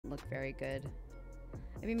look very good.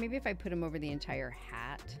 I mean, maybe if I put him over the entire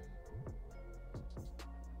hat.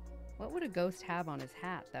 What would a ghost have on his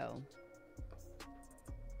hat, though?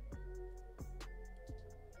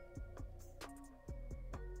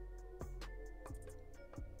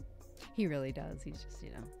 He really does. He's just, you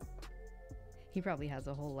know, he probably has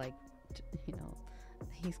a whole, like, you know,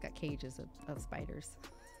 he's got cages of spiders.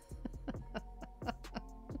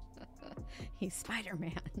 He's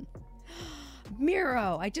Spider-Man.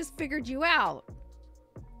 Miro, I just figured you out.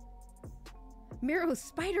 Miro's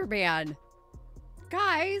Spider-Man.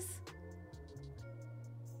 Guys.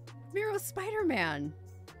 Miro's Spider-Man.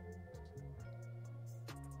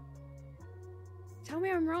 Tell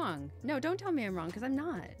me I'm wrong. No, don't tell me I'm wrong, because I'm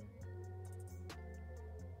not.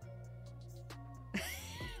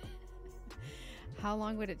 How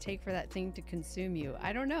long would it take for that thing to consume you?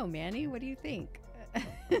 I don't know, Manny. What do you think?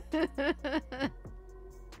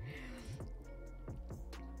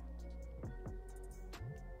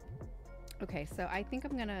 Okay, so I think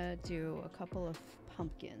I'm gonna do a couple of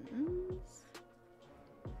pumpkins.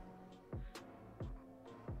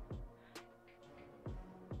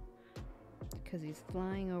 Because he's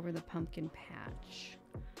flying over the pumpkin patch.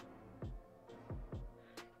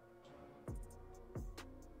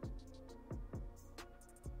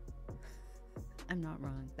 I'm not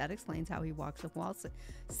wrong. That explains how he walks up walls.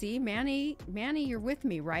 See, Manny, you're with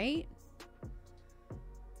me, right?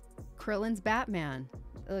 Krillin's Batman.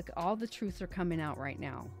 Look, all the truths are coming out right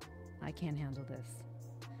now. I can't handle this.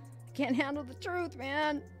 I can't handle the truth,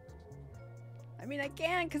 man. I mean, I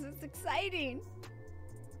can because it's exciting.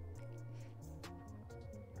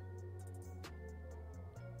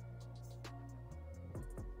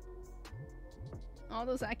 All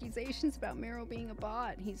those accusations about Miro being a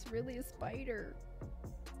bot. He's really a spider.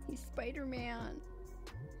 He's Spider-Man.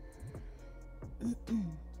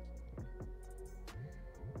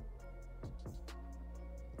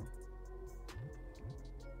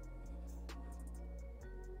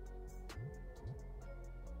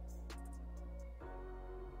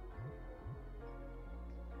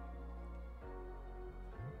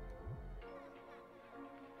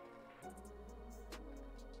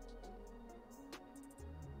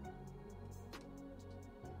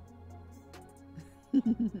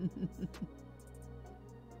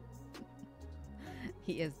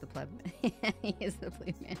 He is the pleb. He is the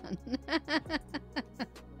plebe man.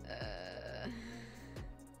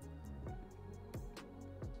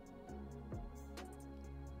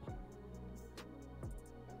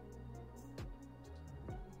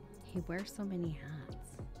 He wears so many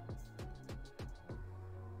hats.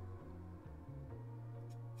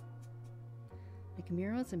 Like,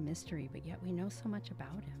 Miro's a mystery, but yet we know so much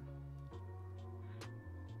about him.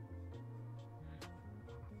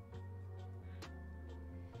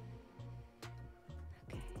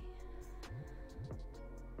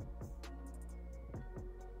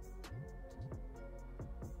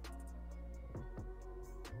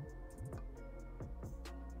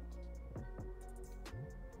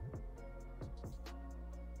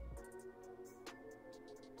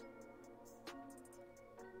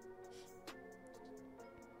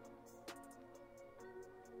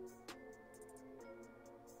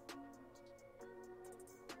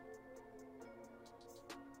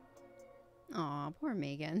 Aw, poor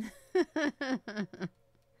Megan.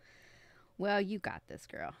 Well, you got this,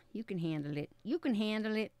 girl. You can handle it. You can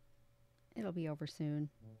handle it. It'll be over soon.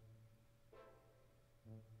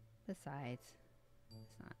 Besides,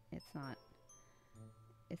 it's not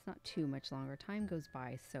too much longer. Time goes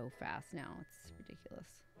by so fast now. It's ridiculous.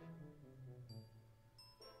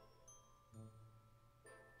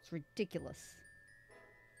 It's ridiculous.